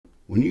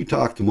When you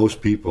talk to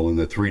most people in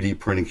the 3D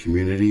printing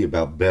community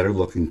about better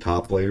looking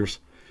top layers,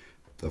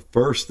 the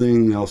first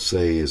thing they'll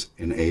say is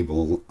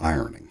enable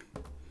ironing.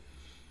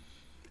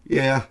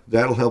 Yeah,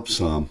 that'll help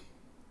some.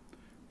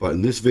 But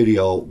in this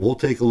video, we'll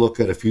take a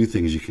look at a few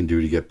things you can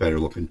do to get better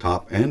looking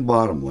top and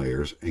bottom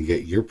layers and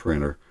get your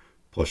printer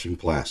pushing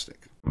plastic.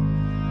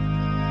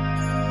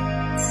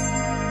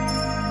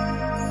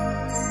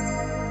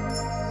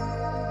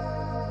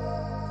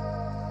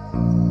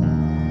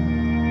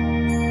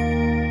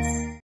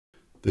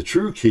 The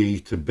true key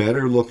to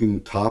better looking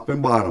top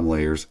and bottom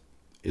layers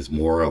is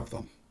more of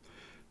them.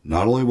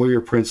 Not only will your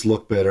prints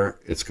look better,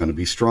 it's going to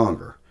be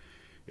stronger.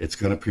 It's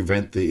going to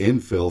prevent the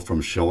infill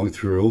from showing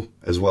through,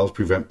 as well as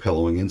prevent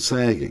pillowing and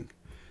sagging.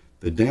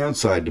 The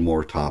downside to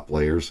more top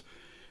layers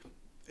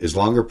is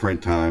longer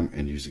print time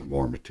and using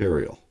more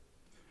material.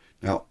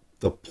 Now,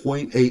 the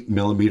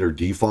 0.8mm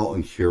default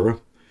in Cura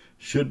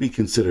should be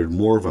considered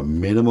more of a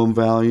minimum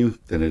value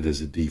than it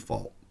is a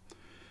default.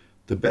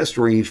 The best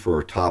range for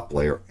a top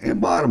layer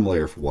and bottom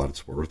layer, for what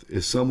it's worth,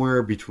 is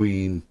somewhere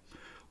between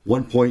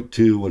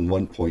 1.2 and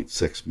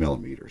 1.6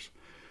 millimeters.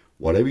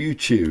 Whatever you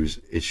choose,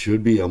 it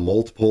should be a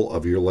multiple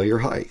of your layer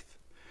height.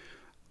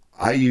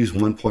 I use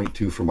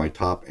 1.2 for my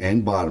top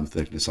and bottom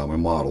thickness on my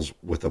models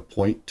with a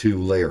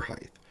 0.2 layer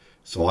height.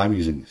 So I'm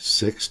using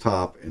 6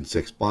 top and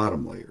 6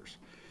 bottom layers.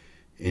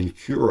 In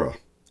Cura,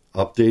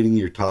 updating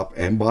your top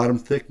and bottom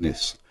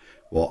thickness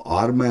will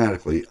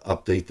automatically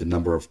update the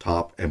number of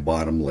top and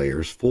bottom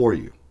layers for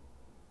you.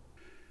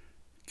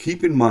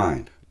 Keep in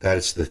mind that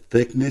it's the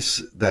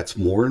thickness that's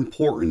more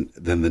important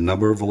than the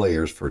number of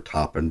layers for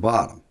top and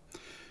bottom.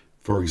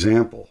 For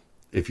example,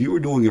 if you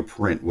were doing a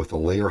print with a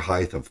layer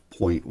height of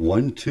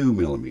 0.12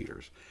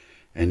 millimeters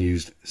and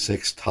used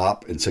 6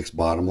 top and 6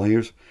 bottom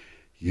layers,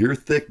 your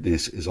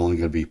thickness is only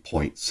going to be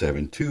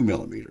 0.72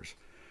 millimeters.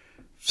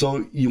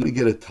 So you only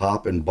get a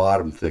top and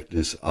bottom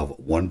thickness of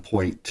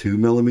 1.2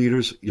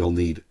 millimeters. You'll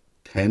need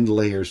 10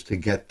 layers to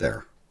get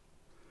there.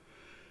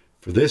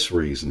 For this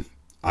reason,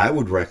 I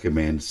would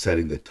recommend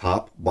setting the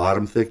top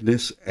bottom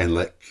thickness and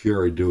let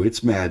Cura do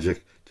its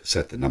magic to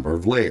set the number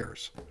of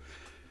layers.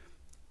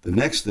 The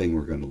next thing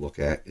we're going to look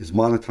at is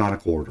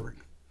monotonic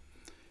ordering.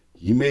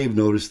 You may have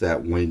noticed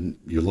that when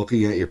you're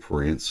looking at your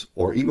prints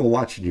or even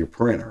watching your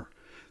printer,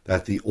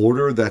 that the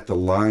order that the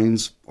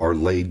lines are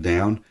laid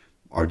down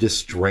are just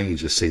strange,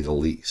 to say the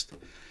least.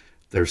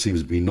 There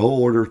seems to be no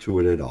order to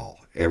it at all.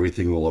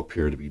 Everything will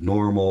appear to be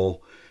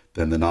normal.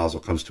 Then the nozzle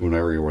comes to an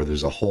area where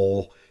there's a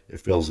hole.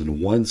 It fills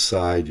in one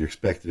side. You're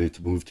expecting it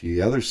to move to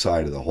the other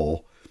side of the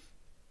hole.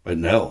 But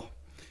no,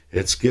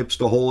 it skips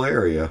the whole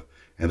area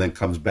and then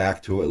comes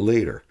back to it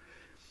later.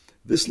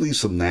 This leaves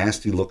some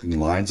nasty looking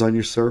lines on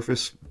your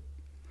surface.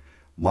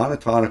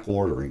 Monotonic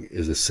ordering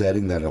is a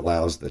setting that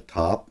allows the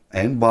top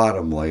and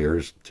bottom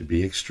layers to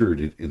be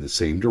extruded in the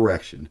same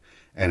direction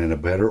and in a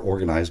better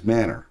organized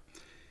manner.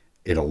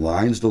 It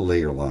aligns the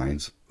layer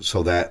lines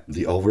so that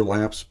the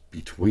overlaps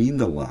between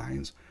the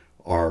lines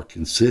are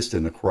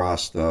consistent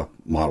across the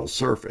model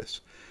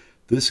surface.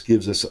 This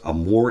gives us a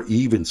more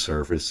even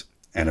surface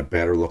and a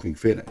better looking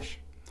finish.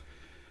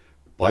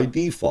 By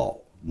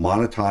default,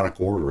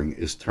 monotonic ordering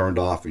is turned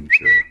off in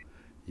Cura.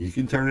 You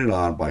can turn it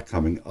on by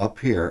coming up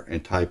here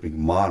and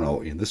typing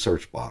mono in the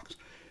search box.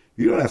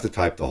 You don't have to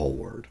type the whole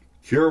word.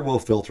 Cura will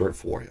filter it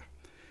for you.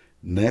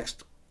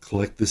 Next,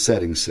 click the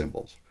settings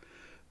symbols.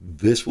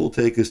 This will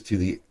take us to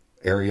the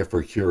area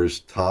for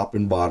Cura's top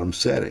and bottom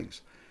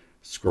settings.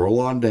 Scroll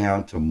on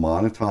down to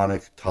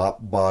monotonic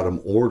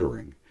top-bottom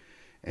ordering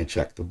and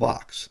check the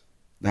box.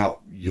 Now,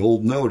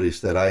 you'll notice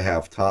that I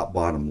have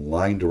top-bottom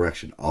line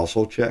direction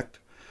also checked.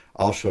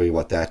 I'll show you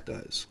what that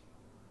does.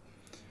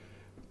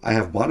 I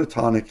have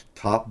monotonic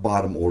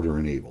top-bottom order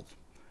enabled.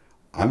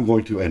 I'm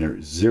going to enter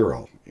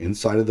 0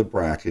 inside of the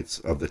brackets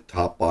of the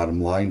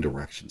top-bottom line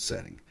direction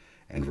setting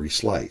and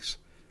reslice.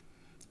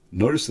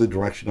 Notice the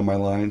direction of my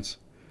lines?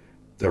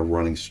 They're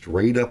running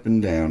straight up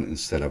and down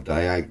instead of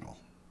diagonal.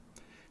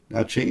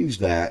 Now change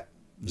that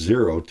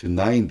 0 to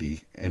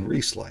 90 and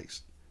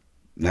reslice.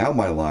 Now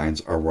my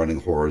lines are running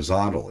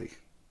horizontally.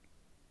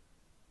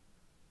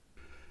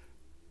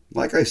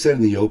 Like I said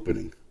in the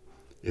opening,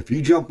 if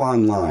you jump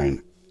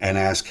online and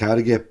ask how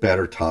to get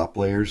better top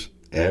layers,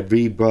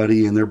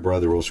 everybody and their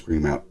brother will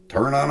scream out,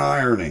 "Turn on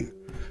ironing."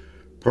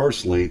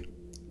 Personally,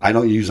 I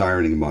don't use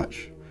ironing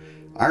much.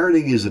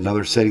 Ironing is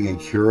another setting in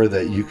Cura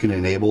that you can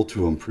enable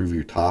to improve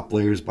your top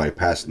layers by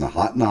passing the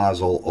hot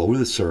nozzle over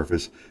the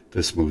surface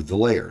to smooth the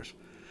layers.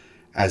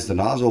 As the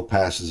nozzle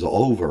passes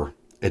over,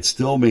 it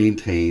still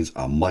maintains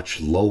a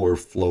much lower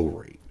flow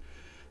rate.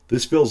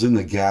 This fills in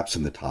the gaps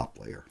in the top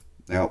layer.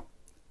 Now,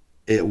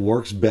 it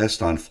works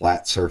best on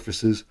flat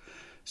surfaces,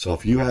 so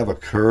if you have a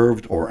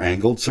curved or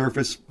angled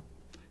surface,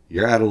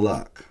 you're out of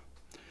luck.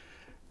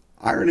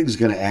 Ironing is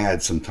going to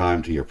add some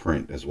time to your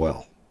print as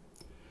well.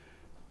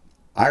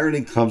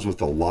 Ironing comes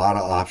with a lot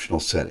of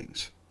optional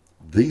settings.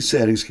 These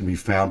settings can be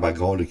found by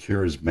going to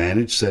Cura's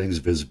Manage Settings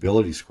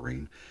visibility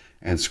screen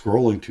and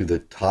scrolling to the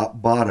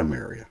top bottom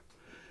area.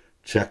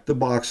 Check the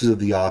boxes of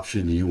the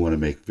option you want to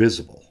make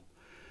visible.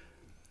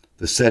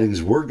 The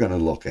settings we're going to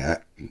look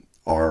at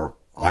are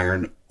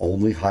iron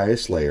only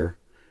highest layer,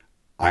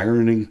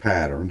 ironing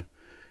pattern,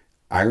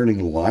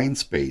 ironing line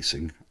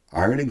spacing,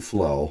 ironing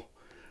flow,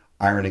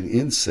 ironing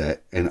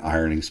inset, and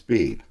ironing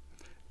speed.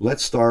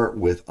 Let's start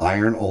with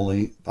iron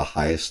only the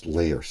highest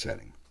layer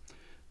setting.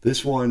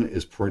 This one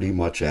is pretty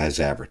much as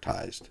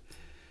advertised.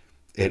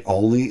 It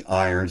only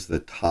irons the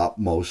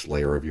topmost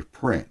layer of your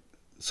print.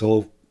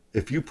 So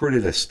if you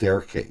printed a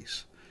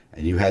staircase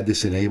and you had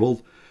this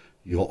enabled,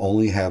 you'll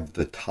only have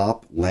the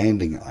top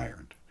landing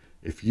ironed.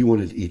 If you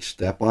wanted each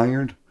step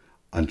ironed,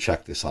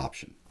 uncheck this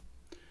option.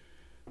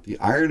 The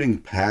ironing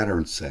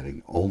pattern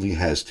setting only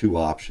has two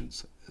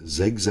options,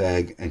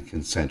 zigzag and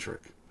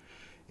concentric.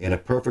 In a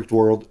perfect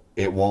world,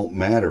 it won't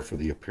matter for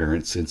the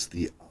appearance since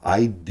the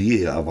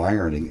idea of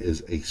ironing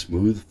is a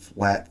smooth,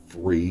 flat,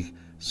 free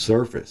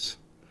surface.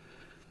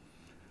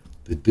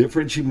 The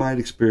difference you might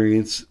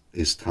experience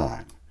is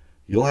time.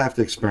 You'll have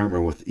to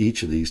experiment with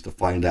each of these to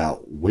find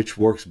out which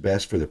works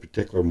best for the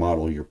particular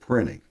model you're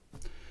printing.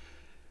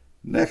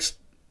 Next,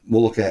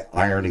 we'll look at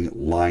ironing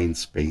line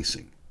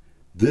spacing.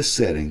 This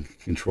setting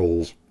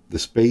controls the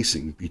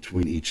spacing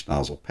between each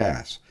nozzle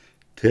pass.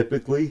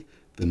 Typically,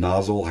 the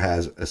nozzle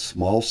has a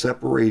small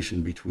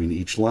separation between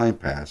each line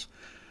pass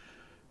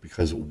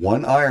because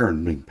one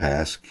ironing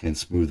pass can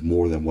smooth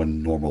more than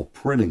one normal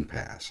printing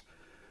pass.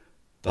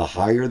 The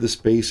higher the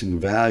spacing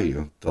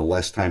value, the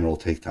less time it'll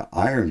take to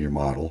iron your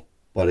model,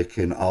 but it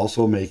can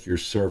also make your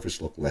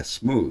surface look less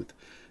smooth.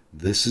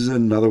 This is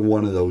another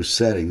one of those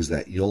settings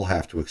that you'll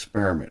have to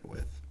experiment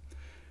with.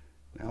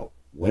 Now,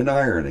 when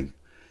ironing,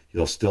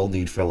 you'll still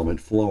need filament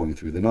flowing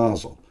through the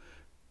nozzle,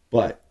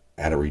 but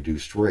at a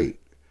reduced rate.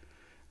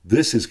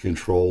 This is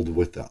controlled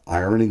with the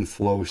ironing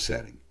flow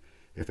setting.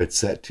 If it's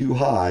set too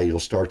high, you'll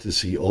start to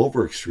see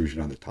over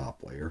extrusion on the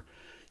top layer.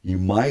 You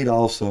might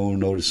also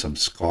notice some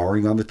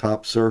scarring on the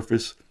top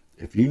surface.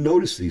 If you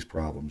notice these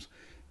problems,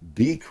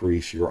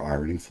 decrease your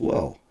ironing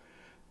flow.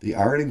 The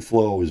ironing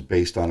flow is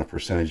based on a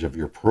percentage of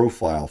your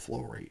profile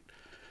flow rate.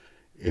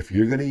 If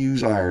you're going to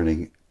use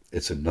ironing,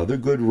 it's another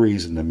good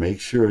reason to make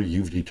sure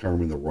you've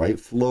determined the right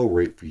flow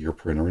rate for your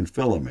printer and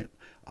filament.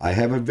 I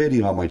have a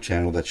video on my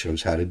channel that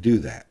shows how to do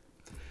that.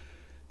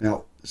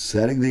 Now,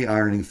 setting the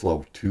ironing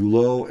flow too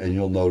low and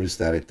you'll notice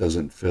that it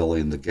doesn't fill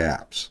in the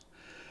gaps.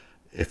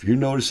 If you're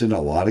noticing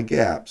a lot of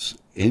gaps,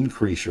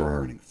 increase your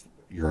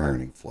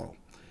ironing flow.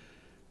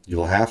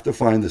 You'll have to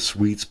find the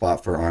sweet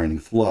spot for ironing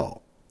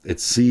flow. It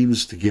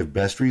seems to give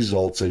best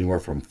results anywhere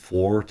from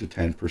 4 to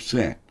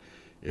 10%.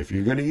 If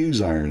you're going to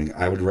use ironing,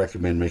 I would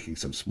recommend making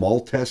some small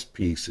test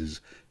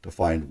pieces to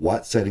find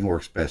what setting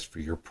works best for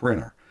your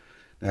printer.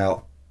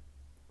 Now,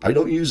 I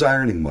don't use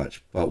ironing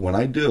much, but when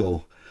I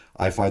do,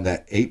 I find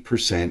that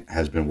 8%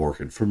 has been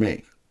working for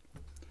me.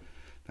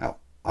 Now,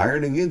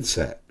 ironing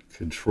inset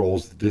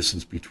controls the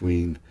distance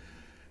between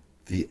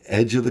the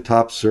edge of the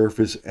top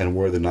surface and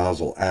where the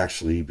nozzle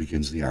actually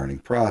begins the ironing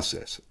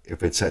process.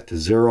 If it's set to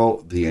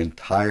 0, the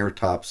entire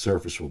top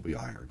surface will be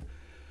ironed.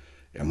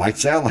 It might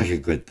sound like a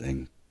good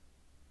thing,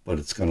 but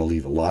it's going to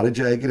leave a lot of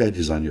jagged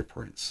edges on your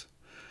prints.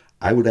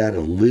 I would add a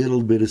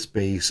little bit of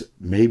space,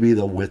 maybe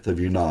the width of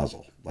your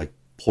nozzle, like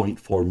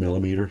 0.4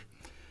 millimeter.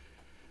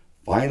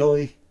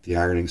 Finally, the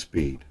ironing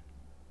speed.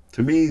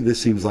 To me,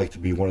 this seems like to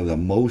be one of the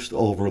most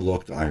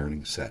overlooked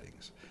ironing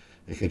settings.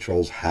 It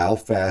controls how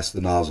fast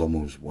the nozzle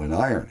moves when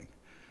ironing.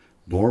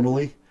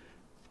 Normally,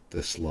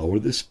 the slower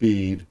the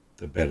speed,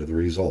 the better the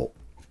result.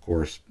 Of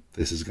course,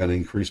 this is going to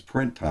increase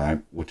print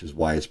time, which is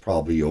why it's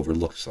probably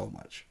overlooked so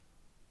much.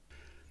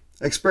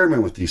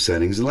 Experiment with these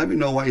settings and let me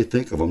know what you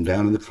think of them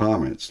down in the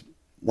comments.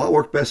 What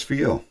worked best for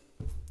you?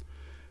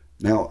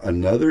 Now,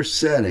 another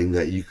setting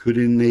that you could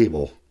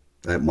enable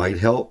that might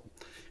help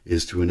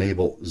is to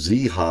enable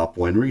Z-hop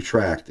when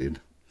retracted,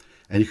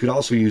 and you could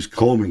also use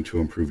combing to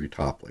improve your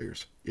top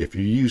layers. If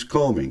you use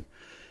combing,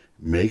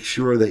 make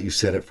sure that you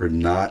set it for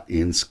not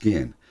in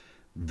skin.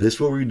 This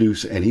will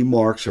reduce any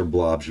marks or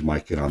blobs you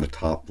might get on the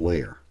top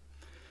layer.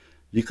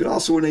 You could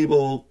also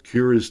enable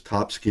Cura's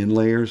top skin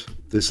layers.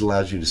 This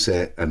allows you to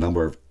set a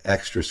number of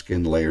extra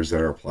skin layers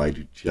that are applied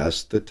to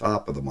just the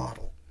top of the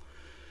model.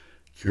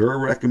 Cura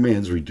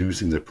recommends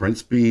reducing the print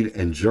speed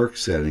and jerk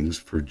settings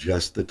for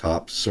just the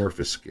top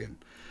surface skin.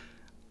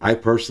 I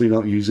personally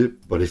don't use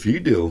it, but if you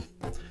do,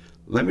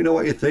 let me know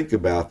what you think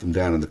about them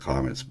down in the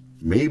comments.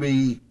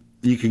 Maybe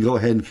you can go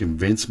ahead and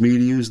convince me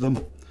to use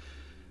them.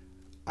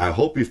 I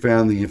hope you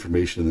found the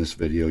information in this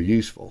video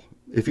useful.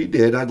 If you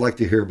did, I'd like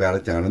to hear about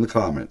it down in the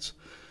comments.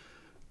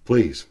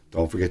 Please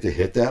don't forget to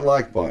hit that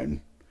like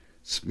button,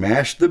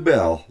 smash the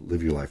bell,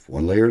 live your life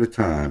one layer at a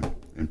time,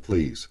 and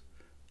please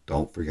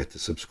don't forget to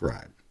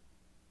subscribe.